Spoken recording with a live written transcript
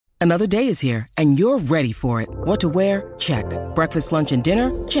Another day is here, and you're ready for it. What to wear? Check. Breakfast, lunch, and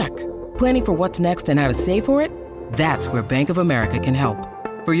dinner? Check. Planning for what's next and how to save for it? That's where Bank of America can help.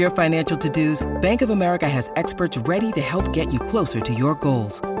 For your financial to-dos, Bank of America has experts ready to help get you closer to your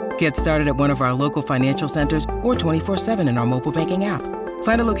goals. Get started at one of our local financial centers or 24/7 in our mobile banking app.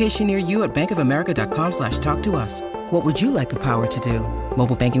 Find a location near you at bankofamerica.com/talktous. What would you like the power to do?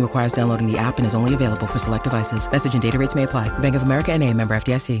 Mobile banking requires downloading the app and is only available for select devices. Message and data rates may apply. Bank of America N.A., member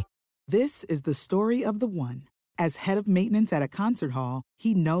FDIC. This is the story of the one. As head of maintenance at a concert hall,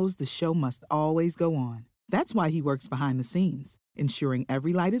 he knows the show must always go on. That's why he works behind the scenes, ensuring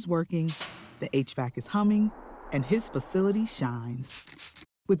every light is working, the HVAC is humming, and his facility shines.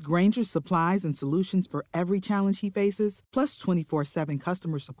 With Grainger's supplies and solutions for every challenge he faces, plus 24/7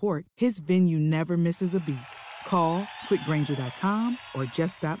 customer support, his venue never misses a beat. Call quickgrainger.com or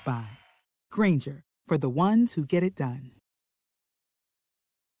just stop by. Grainger, for the ones who get it done.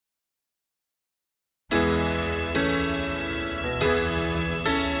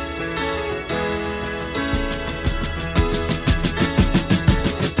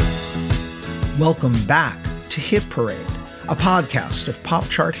 Welcome back to Hit Parade, a podcast of pop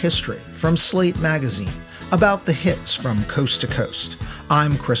chart history from Slate Magazine about the hits from coast to coast.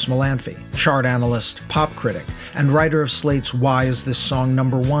 I'm Chris Melanphy, chart analyst, pop critic, and writer of Slate's Why Is This Song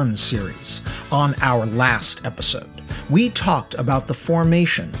Number One series. On our last episode, we talked about the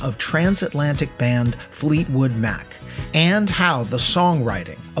formation of transatlantic band Fleetwood Mac and how the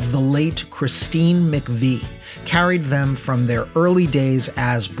songwriting of the late Christine McVie carried them from their early days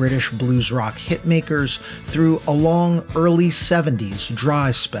as British blues rock hitmakers through a long early 70s dry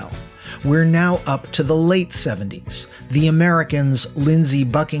spell. We're now up to the late 70s. The Americans Lindsey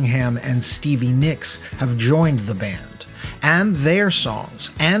Buckingham and Stevie Nicks have joined the band, and their songs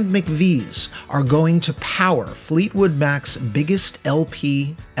and McVie's are going to power Fleetwood Mac's biggest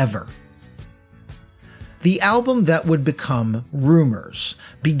LP ever. The album that would become Rumours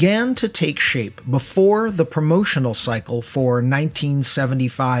began to take shape before the promotional cycle for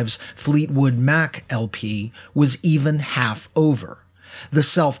 1975's Fleetwood Mac LP was even half over. The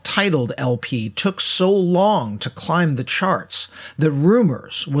self-titled LP took so long to climb the charts that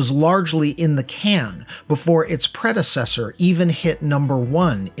Rumours was largely in the can before its predecessor even hit number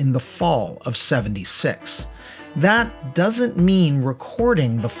one in the fall of '76. That doesn't mean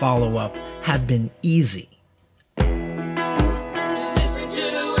recording the follow-up had been easy.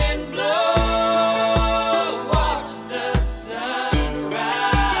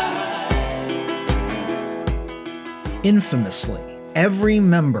 Infamously, every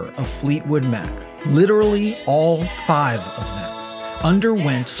member of Fleetwood Mac, literally all 5 of them,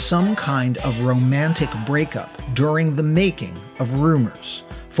 underwent some kind of romantic breakup during the making of Rumours.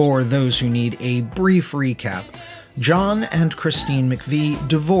 For those who need a brief recap, John and Christine McVie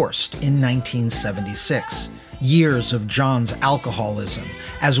divorced in 1976. Years of John's alcoholism,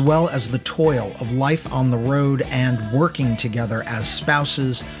 as well as the toil of life on the road and working together as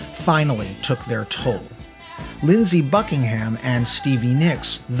spouses, finally took their toll. Lindsey Buckingham and Stevie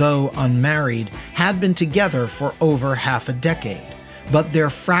Nicks, though unmarried, had been together for over half a decade, but their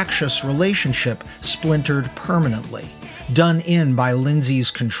fractious relationship splintered permanently, done in by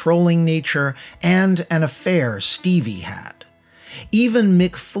Lindsey's controlling nature and an affair Stevie had. Even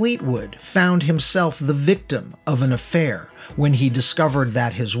Mick Fleetwood found himself the victim of an affair when he discovered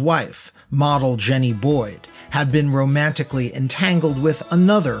that his wife, model Jenny Boyd, had been romantically entangled with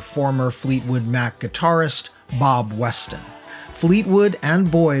another former Fleetwood Mac guitarist, Bob Weston. Fleetwood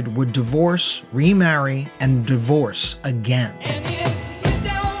and Boyd would divorce, remarry, and divorce again.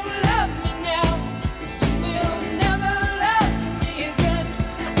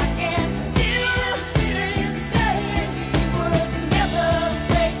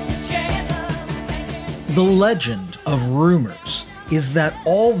 The legend of Rumours is that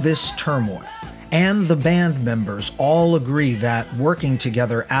all this turmoil, and the band members all agree that working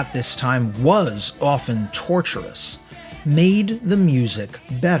together at this time was often torturous, made the music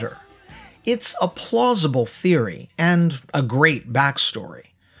better. It's a plausible theory and a great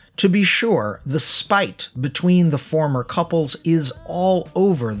backstory. To be sure, the spite between the former couples is all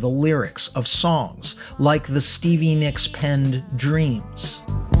over the lyrics of songs like the Stevie Nicks penned Dreams.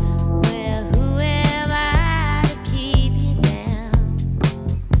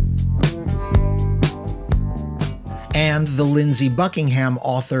 And the Lindsey Buckingham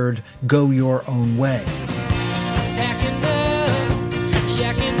authored Go Your Own Way.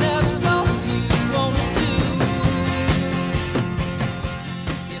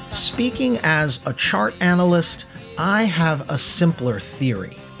 Speaking as a chart analyst, I have a simpler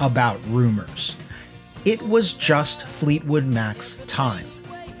theory about Rumours. It was just Fleetwood Mac's time.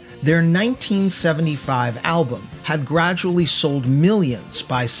 Their 1975 album had gradually sold millions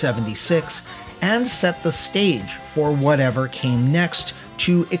by '76 and set the stage for whatever came next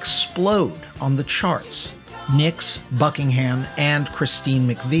to explode on the charts. Nicks, Buckingham, and Christine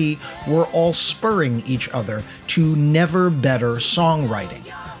McVie were all spurring each other to never better songwriting,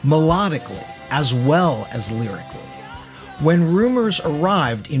 melodically as well as lyrically. When Rumors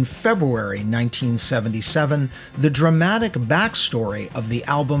arrived in February 1977, the dramatic backstory of the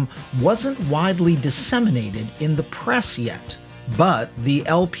album wasn't widely disseminated in the press yet, but the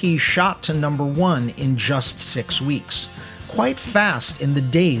LP shot to #1 in just 6 weeks, quite fast in the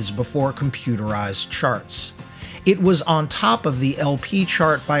days before computerized charts. It was on top of the LP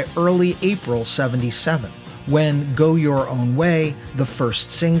chart by early April '77, when Go Your Own Way, the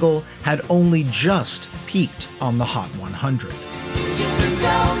first single, had only just peaked on the Hot 100.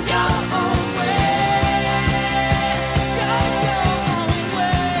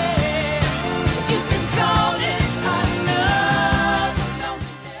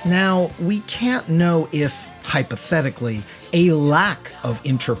 Now, we can't know if, hypothetically, a lack of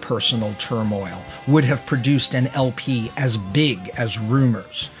interpersonal turmoil would have produced an LP as big as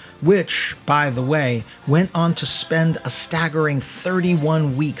Rumors, which, by the way, went on to spend a staggering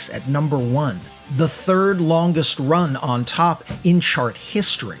 31 weeks at #1, the third longest run on top in chart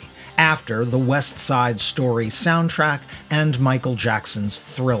history, after the West Side Story soundtrack and Michael Jackson's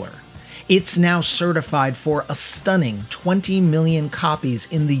Thriller. It's now certified for a stunning 20 million copies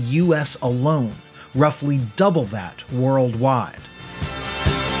in the US alone, roughly double that worldwide.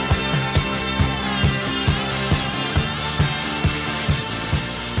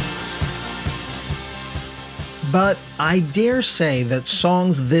 But I dare say that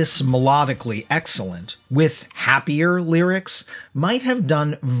songs this melodically excellent, with happier lyrics, might have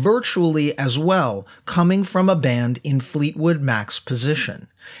done virtually as well coming from a band in Fleetwood Mac's position.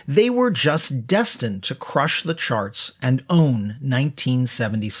 They were just destined to crush the charts and own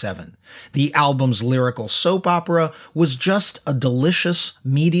 1977. The album's lyrical soap opera was just a delicious,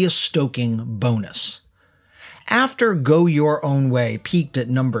 media-stoking bonus. After Go Your Own Way peaked at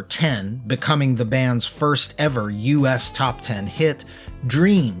 #10, becoming the band's first ever US top 10 hit,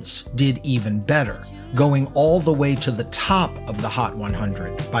 Dreams did even better, going all the way to the top of the Hot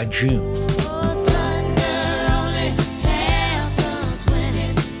 100 by June.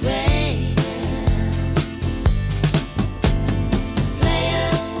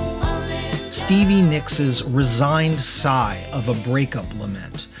 Stevie Nicks' resigned sigh of a breakup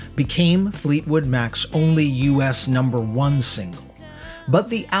lament became Fleetwood Mac's only US #1 single. But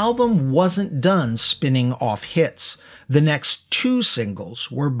the album wasn't done spinning off hits. The next 2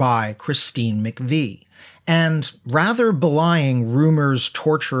 singles were by Christine McVie. And rather belying Rumors'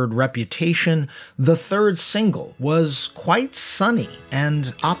 tortured reputation, the third single was quite sunny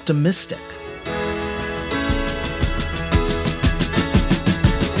and optimistic.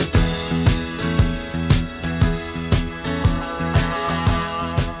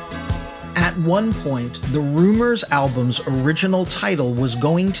 At one point, the Rumors album's original title was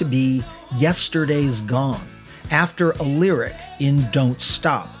going to be Yesterday's Gone, after a lyric in Don't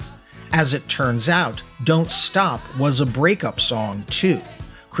Stop. As it turns out, Don't Stop was a breakup song too.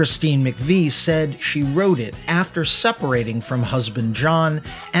 Christine McVie said she wrote it after separating from husband John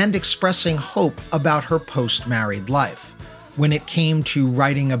and expressing hope about her post-married life. When it came to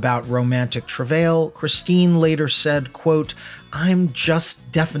writing about romantic travail, Christine later said, quote, "I'm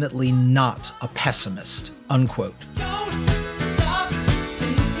just definitely not a pessimist," unquote.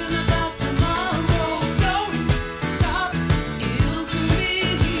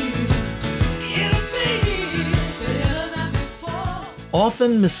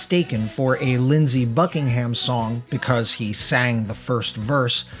 Often mistaken for a Lindsey Buckingham song because he sang the first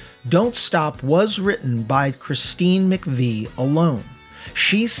verse, Don't Stop was written by Christine McVie alone.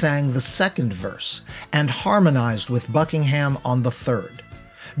 She sang the second verse and harmonized with Buckingham on the third.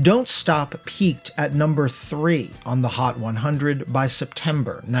 Don't Stop peaked at #3 on the Hot 100 by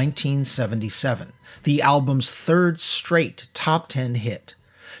September 1977, the album's third straight top 10 hit.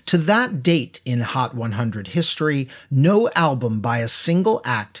 To that date in Hot 100 history, no album by a single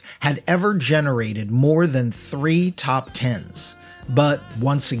act had ever generated more than 3 top 10s. But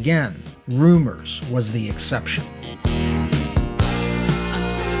once again, Rumors was the exception.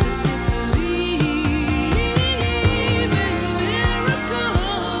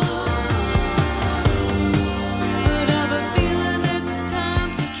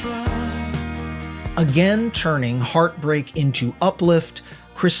 Again turning heartbreak into uplift,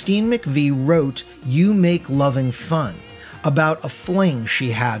 Christine McVie wrote You Make Loving Fun, about a fling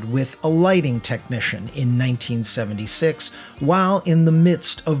she had with a lighting technician in 1976 while in the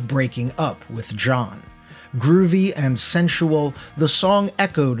midst of breaking up with John. Groovy and sensual, the song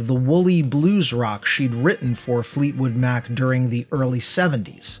echoed the woolly blues rock she'd written for Fleetwood Mac during the early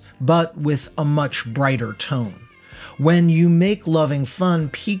 70s, but with a much brighter tone. When You Make Loving Fun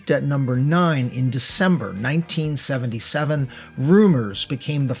peaked at number 9 in December 1977, Rumours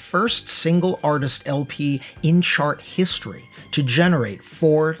became the first single artist LP in chart history to generate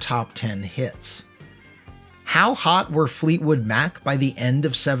 4 top 10 hits. How hot were Fleetwood Mac by the end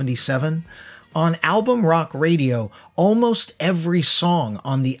of 77? On album rock radio, almost every song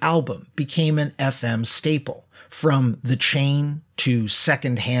on the album became an FM staple, from The Chain to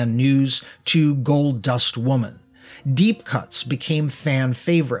Secondhand News to Gold Dust Woman. Deep cuts became fan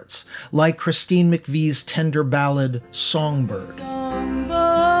favorites, like Christine McVie's tender ballad Songbird. Songbirds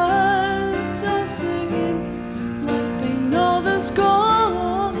are singing like they know the score.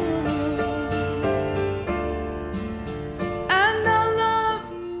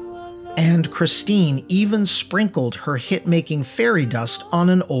 And Christine even sprinkled her hit-making fairy dust on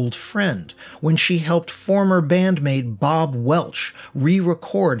an old friend when she helped former bandmate Bob Welch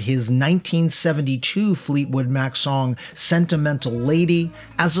re-record his 1972 Fleetwood Mac song Sentimental Lady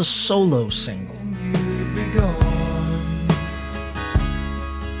as a solo single.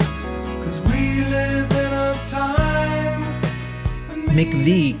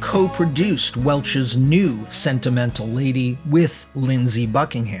 McVie co-produced Welch's new Sentimental Lady with Lindsey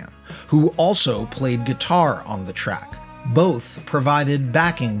Buckingham, who also played guitar on the track. Both provided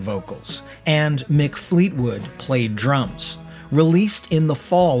backing vocals, and Mick Fleetwood played drums. Released in the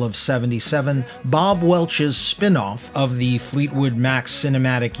fall of '77, Bob Welch's spin-off of the Fleetwood Mac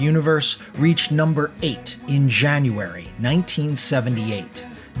cinematic universe reached number 8 in January 1978.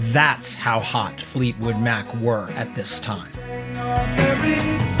 That's how hot Fleetwood Mac were at this time.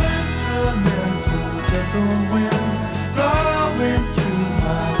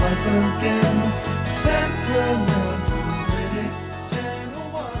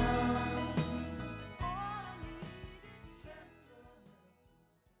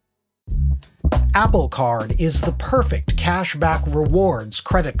 Apple Card is the perfect cashback rewards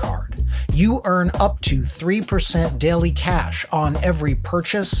credit card. You earn up to 3% daily cash on every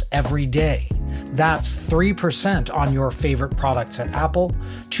purchase every day. That's 3% on your favorite products at Apple,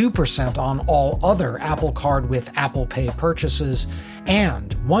 2% on all other Apple Card with Apple Pay purchases,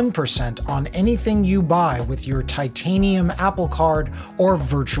 and 1% on anything you buy with your titanium Apple Card or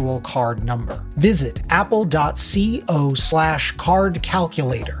virtual card number. Visit apple.co/card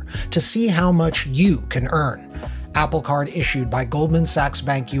calculator to see how much you can earn. Apple Card issued by Goldman Sachs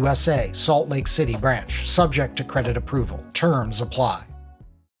Bank USA, Salt Lake City branch, subject to credit approval. Terms apply.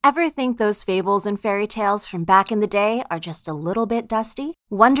 Ever think those fables and fairy tales from back in the day are just a little bit dusty?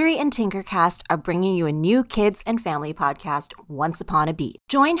 Wondery and Tinkercast are bringing you a new kids and family podcast, Once Upon a Beat.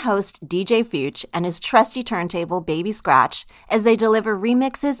 Join host DJ Fuchs and his trusty turntable Baby Scratch as they deliver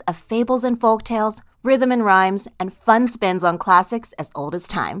remixes of fables and folktales, rhythm and rhymes, and fun spins on classics as old as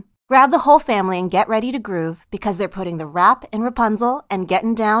time. Grab the whole family and get ready to groove because they're putting the rap in Rapunzel and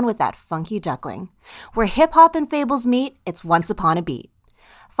getting down with that funky duckling. Where hip-hop and fables meet, it's Once Upon a Beat.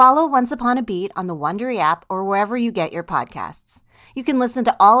 Follow Once Upon a Beat on the Wondery app or wherever you get your podcasts. You can listen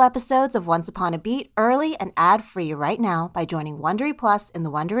to all episodes of Once Upon a Beat early and ad-free right now by joining Wondery Plus in the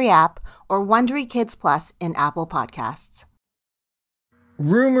Wondery app or Wondery Kids Plus in Apple Podcasts.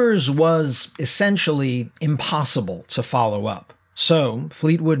 Rumours was essentially impossible to follow up, so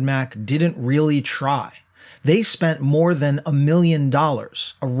Fleetwood Mac didn't really try. They spent more than $1 million, a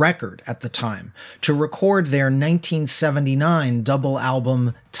record at the time, to record their 1979 double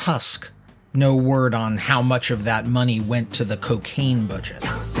album Tusk. No word on how much of that money went to the cocaine budget.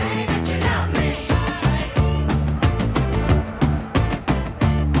 Don't say that you love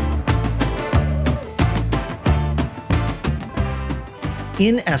me.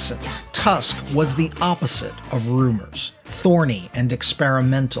 In essence, Tusk was the opposite of Rumours, thorny and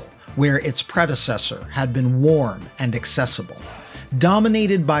experimental, where its predecessor had been warm and accessible.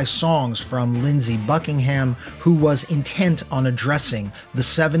 Dominated by songs from Lindsey Buckingham, who was intent on addressing the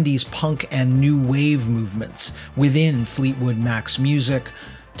 70s punk and new wave movements within Fleetwood Mac's music,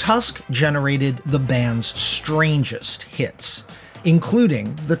 Tusk generated the band's strangest hits,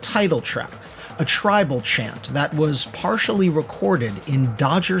 including the title track, a tribal chant that was partially recorded in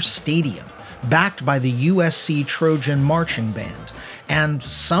Dodger Stadium, backed by the USC Trojan Marching Band, and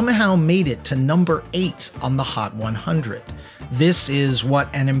somehow made it to number 8 on the Hot 100. This is what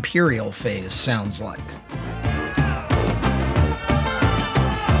an Imperial phase sounds like.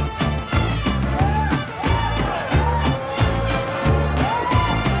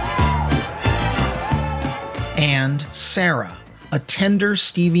 and Sarah, a tender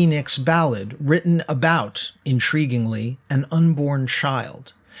Stevie Nicks ballad written about, intriguingly, an unborn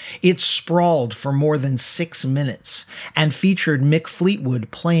child. It sprawled for more than 6 minutes and featured Mick Fleetwood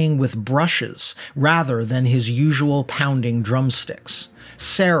playing with brushes rather than his usual pounding drumsticks.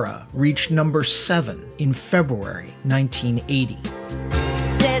 Sarah reached number 7 in February 1980.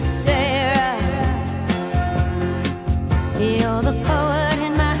 Said Sarah, you're the poet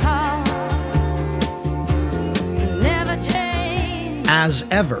in my heart, never change. As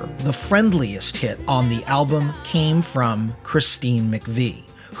ever, the friendliest hit on the album came from Christine McVie,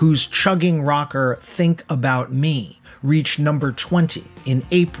 whose chugging rocker Think About Me reached number 20 in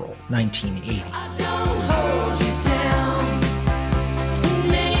April 1980. I don't hold you down.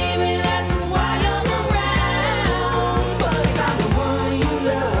 Maybe that's why I'm around. But about the one you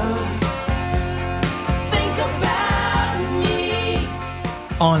love, think about me.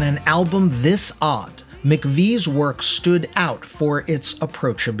 On an album this odd, McVie's work stood out for its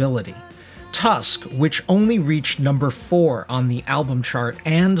approachability. Tusk, which only reached number 4 on the album chart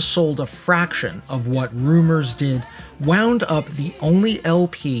and sold a fraction of what Rumors did, wound up the only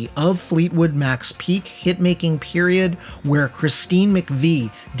LP of Fleetwood Mac's peak hit-making period where Christine McVie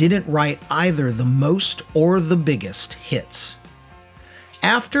didn't write either the most or the biggest hits.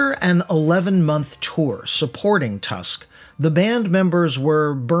 After an 11-month tour supporting Tusk, the band members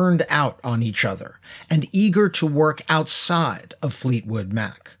were burned out on each other and eager to work outside of Fleetwood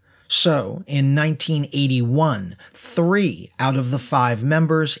Mac. So, in 1981, 3 out of the 5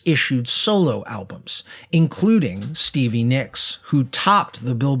 members issued solo albums, including Stevie Nicks, who topped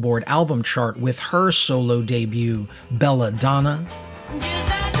the Billboard album chart with her solo debut, Belladonna. Just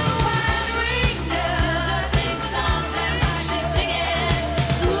like the wine ring does, I sing the songs and I just sing it.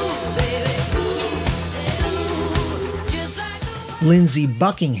 Ooh, baby, ooh, just like the wine. Lindsey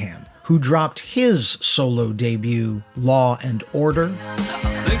Buckingham, who dropped his solo debut, Law and Order.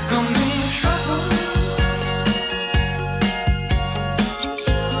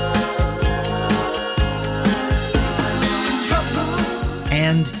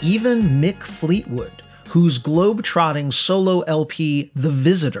 And even Mick Fleetwood, whose globe-trotting solo LP, The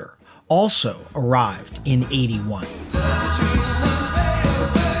Visitor, also arrived in '81.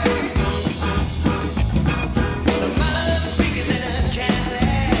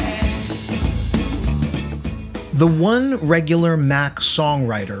 The one regular Mac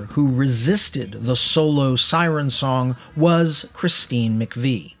songwriter who resisted the solo Siren song was Christine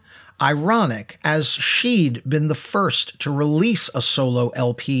McVie. Ironic, as she'd been the first to release a solo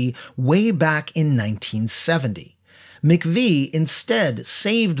LP way back in 1970. McVie instead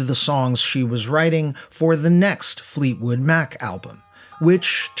saved the songs she was writing for the next Fleetwood Mac album,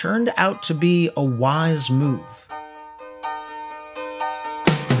 which turned out to be a wise move.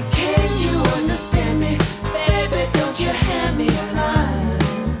 Can you understand me? Baby, don't you hand me a line.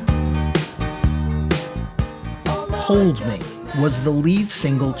 Hold Me was the lead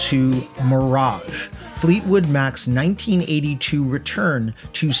single to Mirage, Fleetwood Mac's 1982 return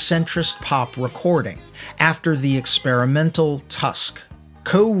to centrist pop recording after the experimental Tusk.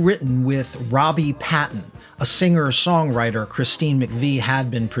 Co-written with Robbie Patton, a singer-songwriter Christine McVie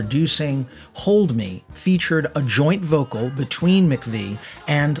had been producing, Hold Me featured a joint vocal between McVie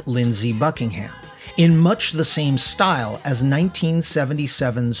and Lindsey Buckingham, in much the same style as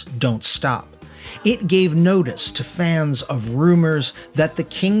 1977's Don't Stop. It gave notice to fans of Rumors that the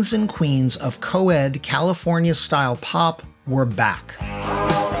kings and queens of co-ed California-style pop were back.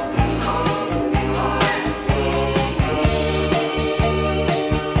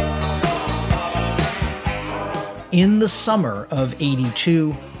 In the summer of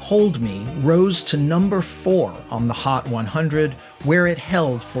 '82, Hold Me rose to number 4 on the Hot 100, where it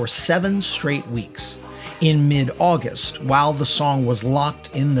held for 7 straight weeks. In mid-August, while the song was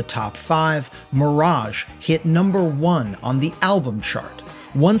locked in the top 5, Mirage hit number 1 on the album chart.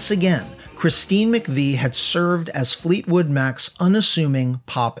 Once again, Christine McVie had served as Fleetwood Mac's unassuming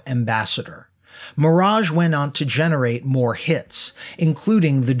pop ambassador. Mirage went on to generate more hits,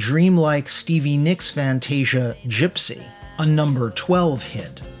 including the dreamlike Stevie Nicks Fantasia Gypsy, a number 12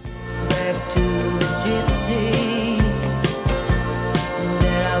 hit. Back to the gypsy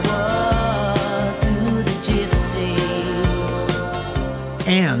that I was, to the gypsy.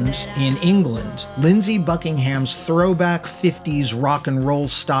 And in England, Lindsey Buckingham's throwback 50s rock and roll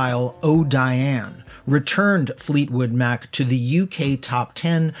style Oh Diane returned Fleetwood Mac to the UK top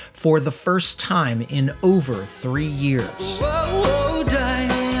 10 for the first time in over 3 years. Whoa, whoa,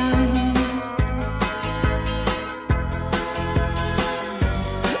 Diane.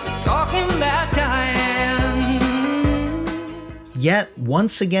 Talking about Diane. Yet,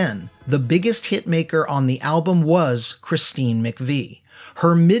 once again, the biggest hitmaker on the album was Christine McVie.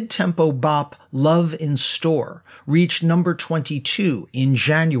 Her mid-tempo bop Love in Store reached number 22 in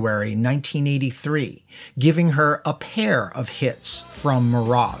January 1983, giving her a pair of hits from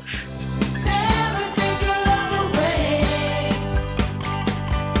Mirage. Never take your love away.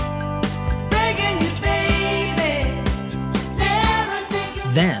 Begging you, baby. Never take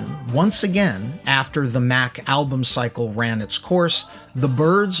your Then, once again, after the Mac album cycle ran its course, the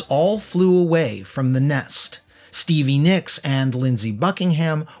birds all flew away from the nest. Stevie Nicks and Lindsey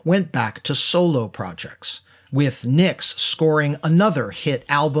Buckingham went back to solo projects, with Nicks scoring another hit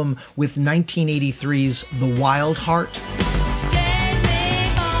album with 1983's The Wild Heart, Take me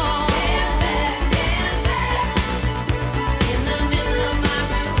home. Stand back. In the middle of my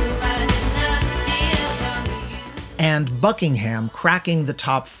room, I did not hear from you. and Buckingham cracking the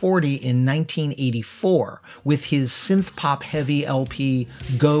top 40 in 1984 with his synth-pop heavy LP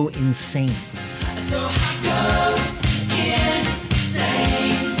Go Insane. So I go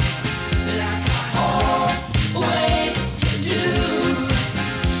insane, like I always do.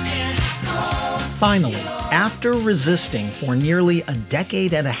 And I Finally, after resisting for nearly a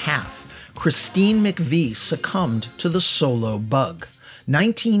decade and a half, Christine McVie succumbed to the solo bug.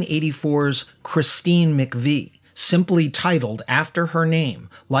 1984's Christine McVie, simply titled after her name,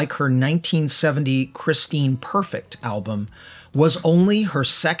 like her 1970 Christine Perfect album, was only her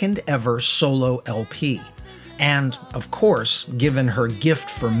second ever solo LP. And, of course, given her gift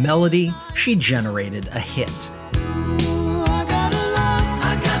for melody, she generated a hit. I got a love,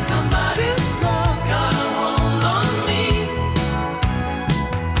 I got somebody's love, got a hold on me.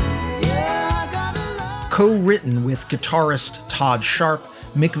 Yeah, I got a love. Co-written with guitarist Todd Sharp,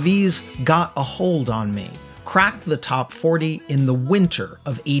 McVie's Got a Hold on Me cracked the top 40 in the winter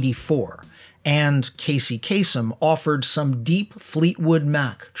of '84, and Casey Kasem offered some deep Fleetwood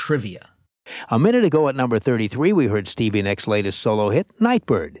Mac trivia. A minute ago at number 33, we heard Stevie Nicks' latest solo hit,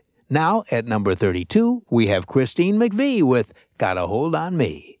 Nightbird. Now, at number 32, we have Christine McVie with Got a Hold on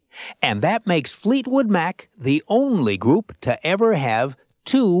Me. And that makes Fleetwood Mac the only group to ever have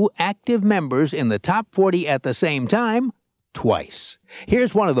two active members in the top 40 at the same time, twice.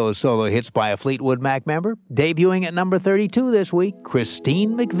 Here's one of those solo hits by a Fleetwood Mac member, debuting at number 32 this week,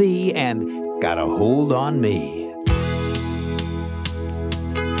 Christine McVie and Got a Hold on Me.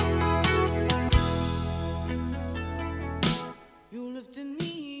 You lifted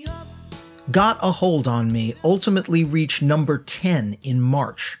me up. Got a Hold on Me ultimately reached number 10 in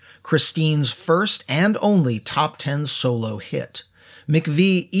March, Christine's first and only top 10 solo hit.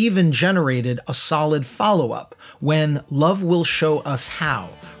 McVie even generated a solid follow-up when Love Will Show Us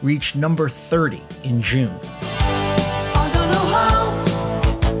How reached number 30 in June. I don't know how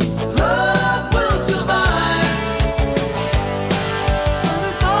love will survive, but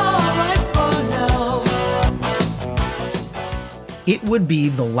it's all right for now. It would be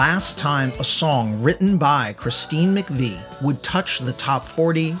the last time a song written by Christine McVie would touch the top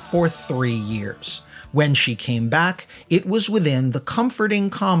 40 for 3 years. When she came back, it was within the comforting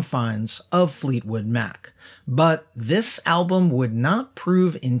confines of Fleetwood Mac. But this album would not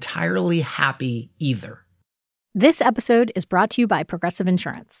prove entirely happy either. This episode is brought to you by Progressive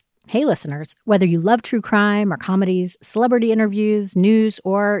Insurance. Hey listeners, whether you love true crime or comedies, celebrity interviews, news,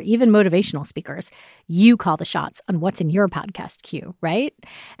 or even motivational speakers, you call the shots on what's in your podcast queue, right?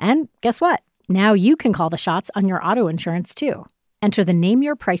 And guess what? Now you can call the shots on your auto insurance too. Enter the Name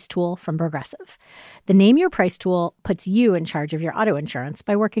Your Price tool from Progressive. The Name Your Price tool puts you in charge of your auto insurance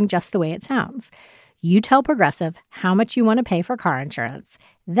by working just the way it sounds. You tell Progressive how much you want to pay for car insurance.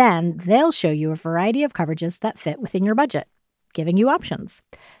 Then they'll show you a variety of coverages that fit within your budget, giving you options.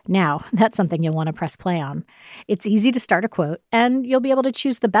 Now, that's something you'll want to press play on. It's easy to start a quote, and you'll be able to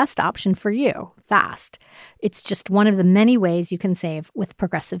choose the best option for you, fast. It's just one of the many ways you can save with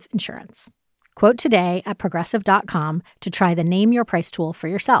Progressive Insurance. Quote today at Progressive.com to try the Name Your Price tool for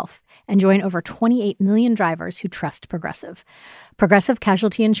yourself and join over 28 million drivers who trust Progressive. Progressive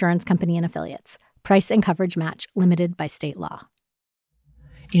Casualty Insurance Company and Affiliates. Price and coverage match limited by state law.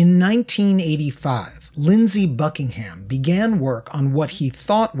 In 1985, Lindsey Buckingham began work on what he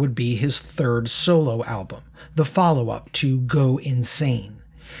thought would be his third solo album, the follow-up to Go Insane.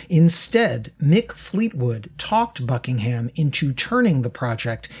 Instead, Mick Fleetwood talked Buckingham into turning the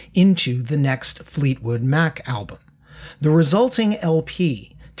project into the next Fleetwood Mac album. The resulting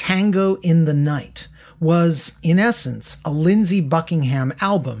LP, Tango in the Night, was, in essence, a Lindsey Buckingham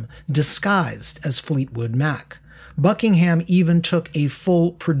album disguised as Fleetwood Mac. Buckingham even took a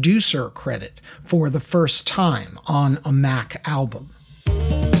full producer credit for the first time on a Mac album.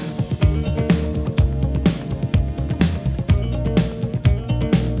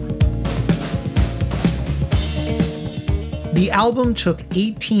 The album took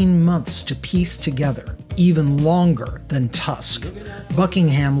 18 months to piece together, even longer than Tusk.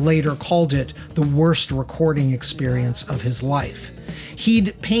 Buckingham later called it the worst recording experience of his life.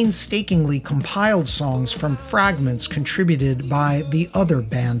 He'd painstakingly compiled songs from fragments contributed by the other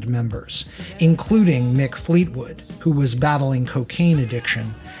band members, including Mick Fleetwood, who was battling cocaine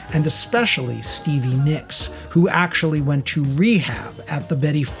addiction, and especially Stevie Nicks, who actually went to rehab at the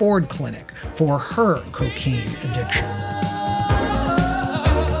Betty Ford Clinic for her cocaine addiction.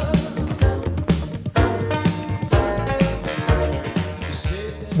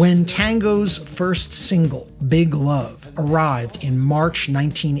 When Tango's first single, Big Love, arrived in March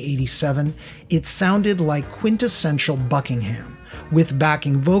 1987, it sounded like quintessential Buckingham, with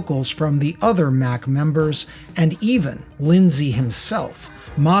backing vocals from the other Mac members and even Lindsay himself,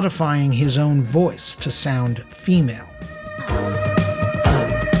 modifying his own voice to sound female.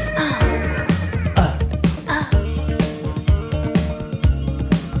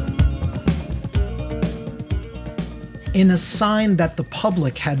 In a sign that the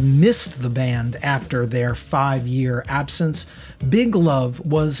public had missed the band after their 5-year absence, Big Love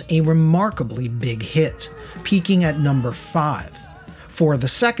was a remarkably big hit, peaking at number 5. For the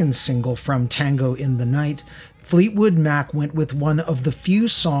second single from Tango in the Night, Fleetwood Mac went with one of the few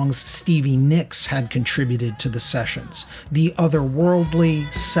songs Stevie Nicks had contributed to the sessions, the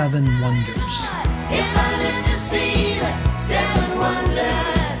otherworldly Seven Wonders. If I live to see the 7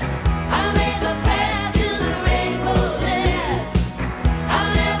 wonders, I'll make a prayer to the rainbow's end.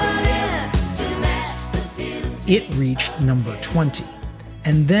 I'll never live to match the beauty. It reached number 20.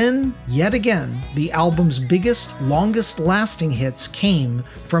 And then, yet again, the album's biggest, longest-lasting hits came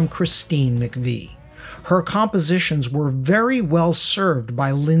from Christine McVie. Her compositions were very well served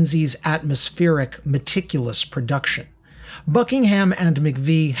by Lindsay's atmospheric, meticulous production. Buckingham and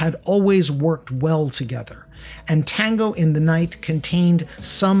McVie had always worked well together, and Tango in the Night contained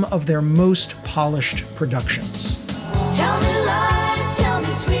some of their most polished productions. Tell me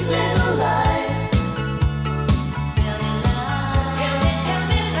sweet little lies. Tell me lies.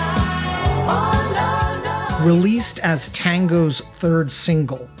 Oh, no, no. Released as Tango's third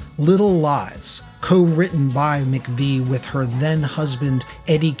single, Little Lies, co-written by McVie with her then-husband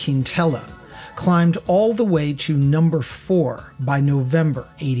Eddie Quintella, climbed all the way to number 4 by November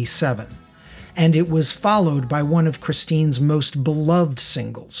 '87. And it was followed by one of Christine's most beloved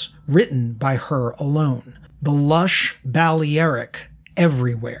singles, written by her alone, the lush, Balearic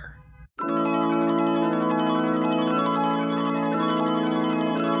Everywhere.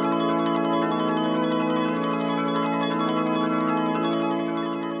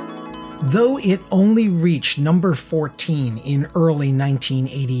 Though it only reached number 14 in early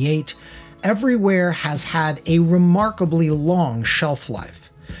 1988, Everywhere has had a remarkably long shelf life.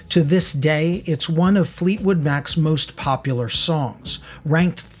 To this day, it's one of Fleetwood Mac's most popular songs,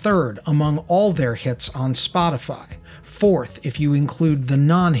 ranked 3rd among all their hits on Spotify, 4th if you include the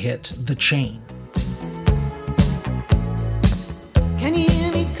non-hit The Chain. Can you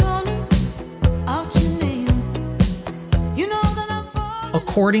hear me calling out your name? You know that I'm falling.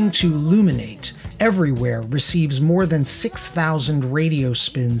 According to Luminate, Everywhere receives more than 6,000 radio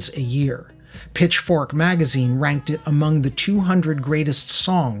spins a year. Pitchfork magazine ranked it among the 200 greatest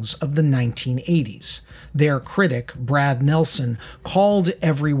songs of the 1980s. Their critic, Brad Nelson, called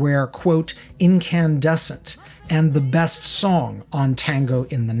Everywhere, quote, incandescent, and the best song on Tango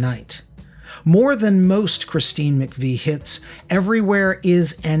in the Night. More than most Christine McVie hits, Everywhere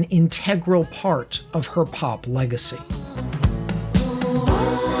is an integral part of her pop legacy.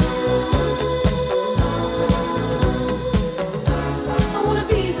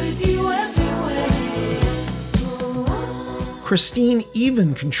 Christine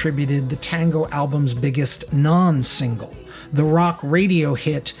even contributed the Tango album's biggest non-single, the rock radio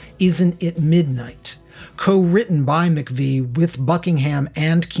hit Isn't It Midnight? Co-written by McVie with Buckingham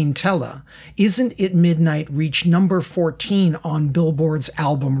and Quintella, Isn't It Midnight reached number 14 on Billboard's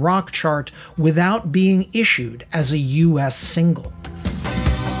album rock chart without being issued as a US single.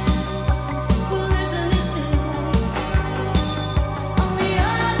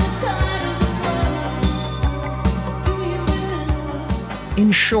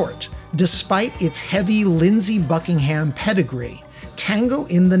 In short, despite its heavy Lindsey Buckingham pedigree, Tango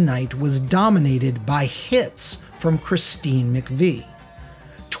in the Night was dominated by hits from Christine McVie.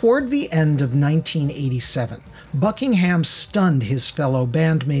 Toward the end of 1987, Buckingham stunned his fellow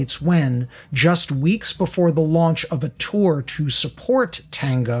bandmates when, just weeks before the launch of a tour to support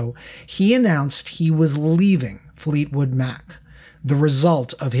Tango, he announced he was leaving Fleetwood Mac, the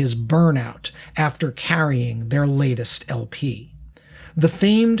result of his burnout after carrying their latest LP. The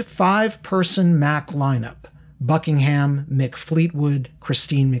famed 5-person Mac lineup, Buckingham, Mick Fleetwood,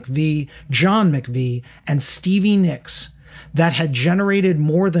 Christine McVie, John McVie, and Stevie Nicks, that had generated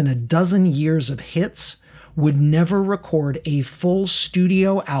more than a dozen years of hits, would never record a full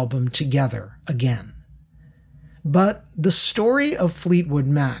studio album together again. But the story of Fleetwood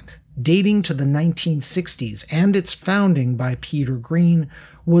Mac, dating to the 1960s and its founding by Peter Green,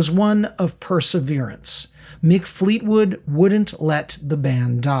 was one of perseverance. Mick Fleetwood wouldn't let the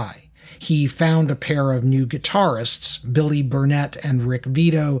band die. He found a pair of new guitarists, Billy Burnett and Rick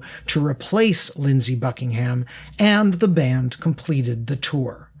Vito, to replace Lindsey Buckingham, and the band completed the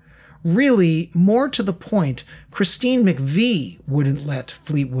tour. Really, more to the point, Christine McVie wouldn't let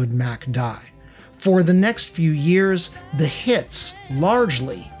Fleetwood Mac die. For the next few years, the hits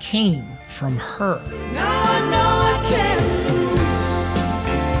largely came from her. Now I know I can't lose.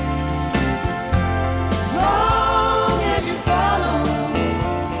 As long as you follow.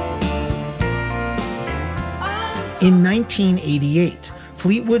 In 1988,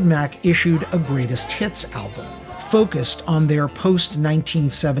 Fleetwood Mac issued a greatest hits album, focused on their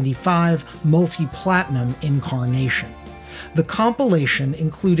post-1975 multi-platinum incarnation. The compilation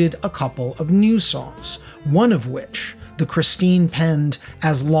included a couple of new songs, one of which, the Christine-penned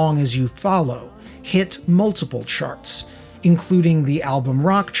As Long As You Follow, hit multiple charts, including the album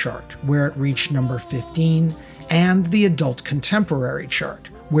rock chart, where it reached number 15, and the adult contemporary chart,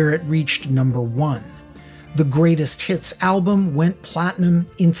 where it reached number 1. The greatest hits album went platinum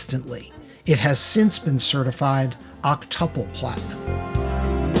instantly. It has since been certified octuple platinum.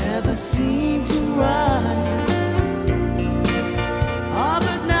 Never seemed to run.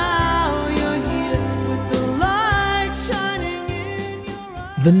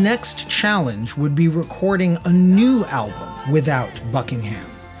 The next challenge would be recording a new album without Buckingham.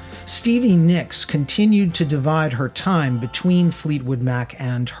 Stevie Nicks continued to divide her time between Fleetwood Mac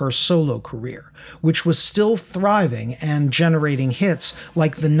and her solo career, which was still thriving and generating hits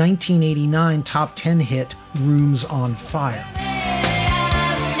like the 1989 top 10 hit Rooms on Fire.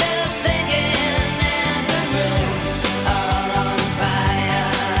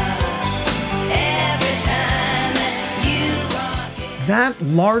 That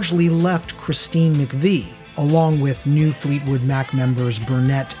largely left Christine McVie, along with new Fleetwood Mac members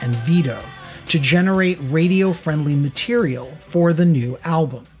Burnett and Vito, to generate radio-friendly material for the new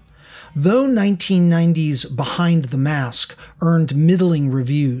album. Though 1990's Behind the Mask earned middling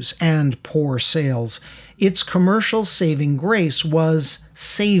reviews and poor sales, its commercial saving grace was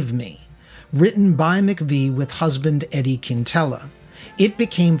Save Me, written by McVie with husband Eddie Quintella. It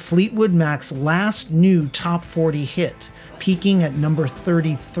became Fleetwood Mac's last new top 40 hit, peaking at number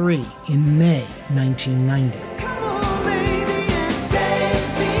 33 in May 1990.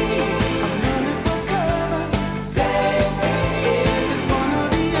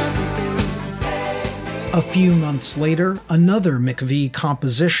 A few months later, another McVie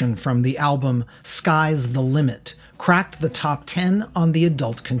composition from the album Sky's the Limit cracked the top 10 on the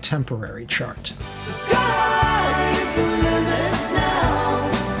adult contemporary chart.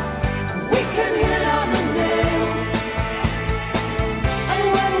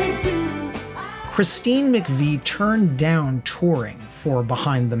 Christine McVie turned down touring for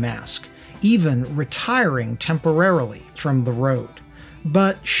Behind the Mask, even retiring temporarily from the road.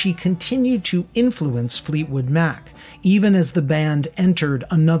 But she continued to influence Fleetwood Mac, even as the band entered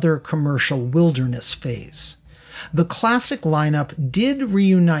another commercial wilderness phase. The classic lineup did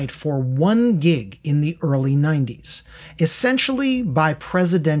reunite for one gig in the early 90s, essentially by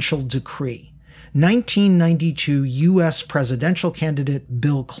presidential decree. 1992 U.S. presidential candidate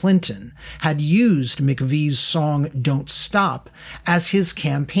Bill Clinton had used McVie's song Don't Stop as his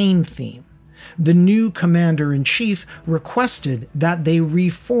campaign theme. The new commander-in-chief requested that they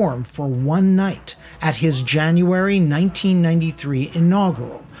reform for one night at his January 1993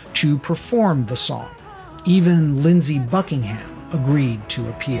 inaugural to perform the song. Even Lindsey Buckingham agreed to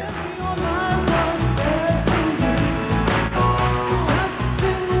appear.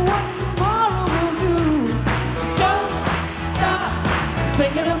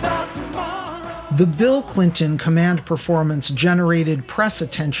 The Bill Clinton command performance generated press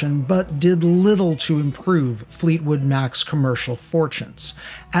attention but did little to improve Fleetwood Mac's commercial fortunes,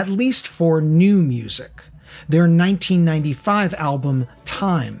 at least for new music. Their 1995 album,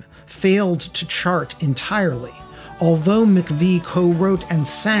 Time, failed to chart entirely, although McVie co-wrote and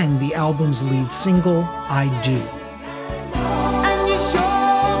sang the album's lead single, I Do.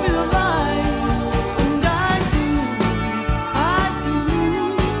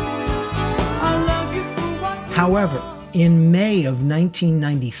 However, in May of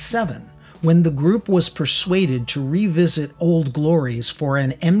 1997, when the group was persuaded to revisit old glories for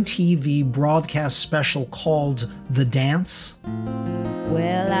an MTV broadcast special called The Dance.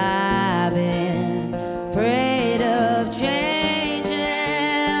 Well, I've been afraid of changing,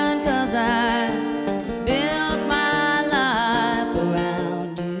 'cause I built my life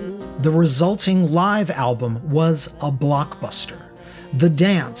around you. The resulting live album was a blockbuster. The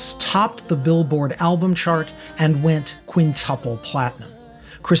Dance topped the Billboard album chart and went quintuple platinum.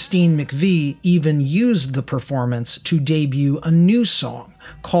 Christine McVie even used the performance to debut a new song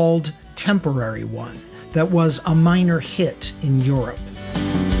called Temporary One that was a minor hit in Europe.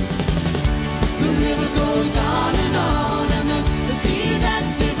 The river goes on, and the sea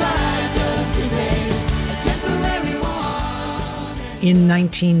that divides us is a temporary one. In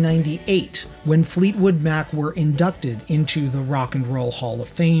 1998, when Fleetwood Mac were inducted into the Rock and Roll Hall of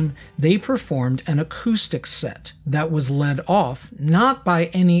Fame, they performed an acoustic set that was led off not by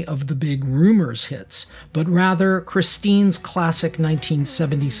any of the big Rumors hits, but rather Christine's classic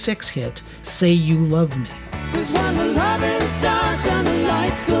 1976 hit, Say You Love Me. 'Cause when the loving starts and the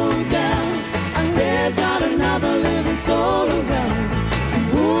lights go down, and there's not another living soul around, you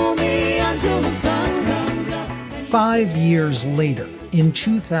woo me until the sun comes up. 5 years later, in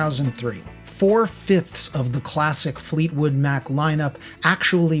 2003, 4/5 of the classic Fleetwood Mac lineup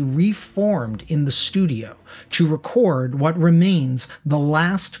actually reformed in the studio to record what remains the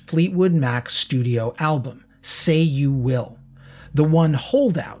last Fleetwood Mac studio album, Say You Will. The one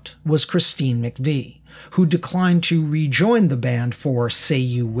holdout was Christine McVie, who declined to rejoin the band for Say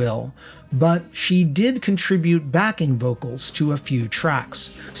You Will, but she did contribute backing vocals to a few tracks,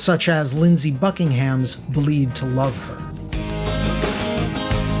 such as Lindsey Buckingham's Bleed to Love Her.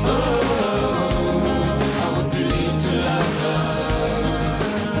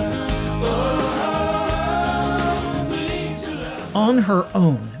 On her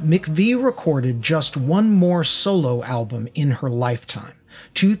own, McVie recorded just one more solo album in her lifetime,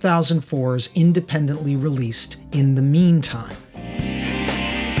 2004's independently released In the Meantime.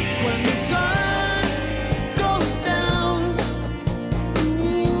 When the sun goes down,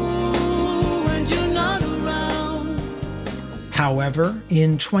 ooh, and you're not around. However,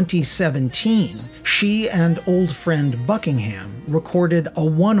 in 2017, she and old friend Buckingham recorded a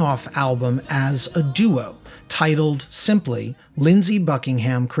one-off album as a duo, titled simply Lindsey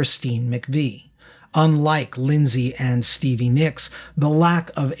Buckingham, Christine McVie. Unlike Lindsey and Stevie Nicks, the lack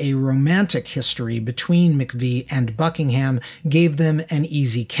of a romantic history between McVie and Buckingham gave them an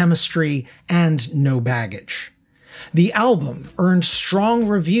easy chemistry and no baggage. The album earned strong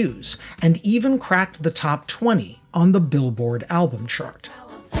reviews and even cracked the top 20 on the Billboard album chart.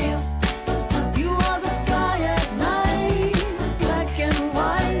 You are the sky at night, black and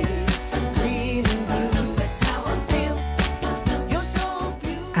white, green and blue. That's how I feel. You're so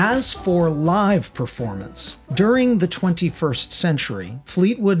beautiful. As for live performance, during the 21st century,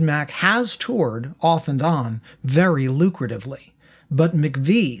 Fleetwood Mac has toured, off and on, very lucratively. But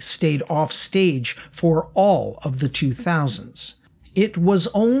McVie stayed off stage for all of the 2000s. It was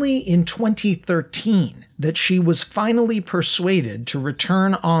only in 2013 that she was finally persuaded to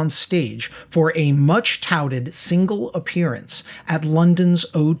return on stage for a much-touted single appearance at London's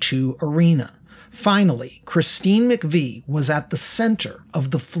O2 Arena. Finally, Christine McVie was at the center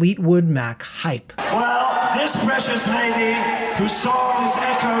of the Fleetwood Mac hype. Well, this precious lady, whose songs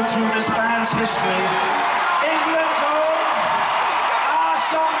echo through this band's history, England's own, our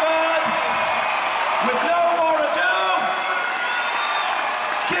songbird, with no more ado,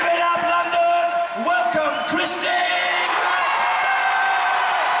 give it up, London, welcome Christine Mac.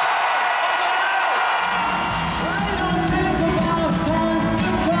 I don't think about times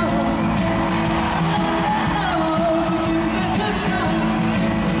to come, I know the things that could come,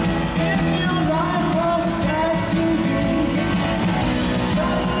 if your life was bad to you,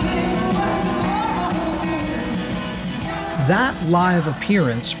 just think what tomorrow will do. That live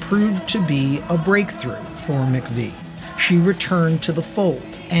appearance proved to be a breakthrough for McVie. She returned to the fold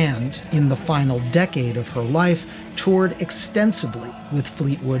and, in the final decade of her life, toured extensively with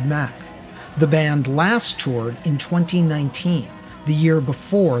Fleetwood Mac. The band last toured in 2019, the year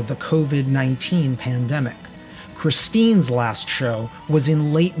before the COVID-19 pandemic. Christine's last show was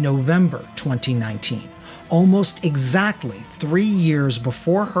in late November 2019, almost exactly 3 years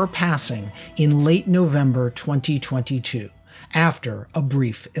before her passing in late November 2022, after a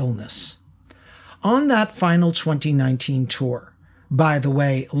brief illness. On that final 2019 tour, by the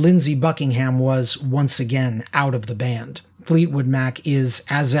way, Lindsey Buckingham was once again out of the band. Fleetwood Mac is,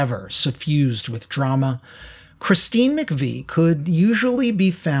 as ever, suffused with drama. Christine McVie could usually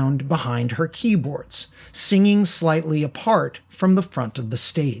be found behind her keyboards, singing slightly apart from the front of the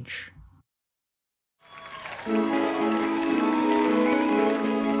stage.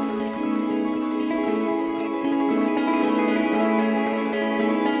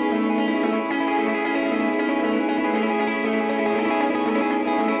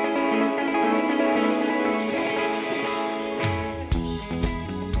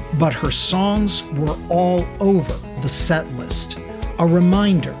 but her songs were all over the set list, a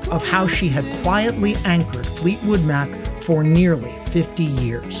reminder of how she had quietly anchored Fleetwood Mac for nearly 50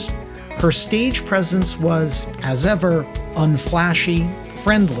 years. Her stage presence was, as ever, unflashy,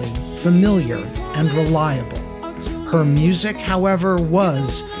 friendly, familiar, and reliable. Her music, however,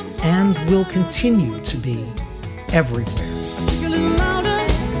 was, and will continue to be, everywhere. Speak a little louder,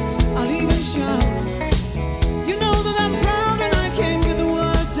 I'll even shout. You know that I'm proud and I can't get the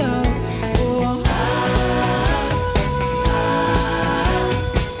words out. Oh,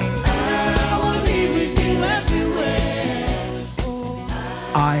 I wanna be with you everywhere.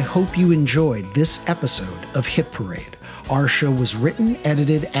 I hope you enjoyed this episode of Hit Parade. Our show was written,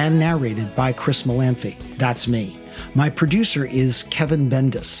 edited, and narrated by Chris Molanphy. That's me. My producer is Kevin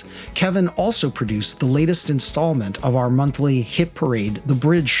Bendis. Kevin also produced the latest installment of our monthly Hit Parade The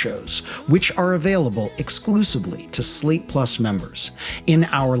Bridge shows, which are available exclusively to Slate Plus members. In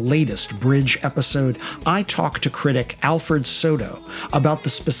our latest Bridge episode, I talked to critic Alfred Soto about the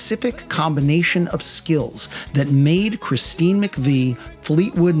specific combination of skills that made Christine McVie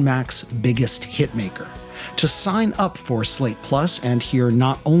Fleetwood Mac's biggest hitmaker. To sign up for Slate Plus and hear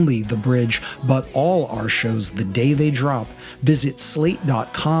not only The Bridge, but all our shows the day they drop, visit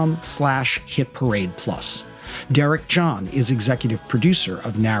slate.com/hitparadeplus. Derek John is executive producer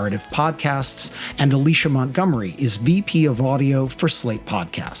of Narrative Podcasts, and Alicia Montgomery is VP of Audio for Slate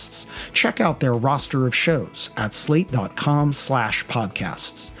Podcasts. Check out their roster of shows at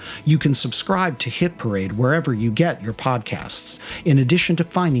slate.com/podcasts. You can subscribe to Hit Parade wherever you get your podcasts, in addition to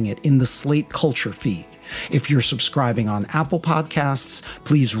finding it in the Slate Culture feed. If you're subscribing on Apple Podcasts,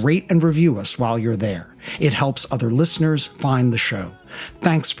 please rate and review us while you're there. It helps other listeners find the show.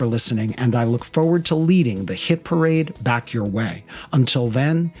 Thanks for listening, and I look forward to leading the Hit Parade back your way. Until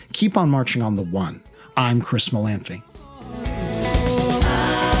then, keep on marching on the one. I'm Chris Molanphy.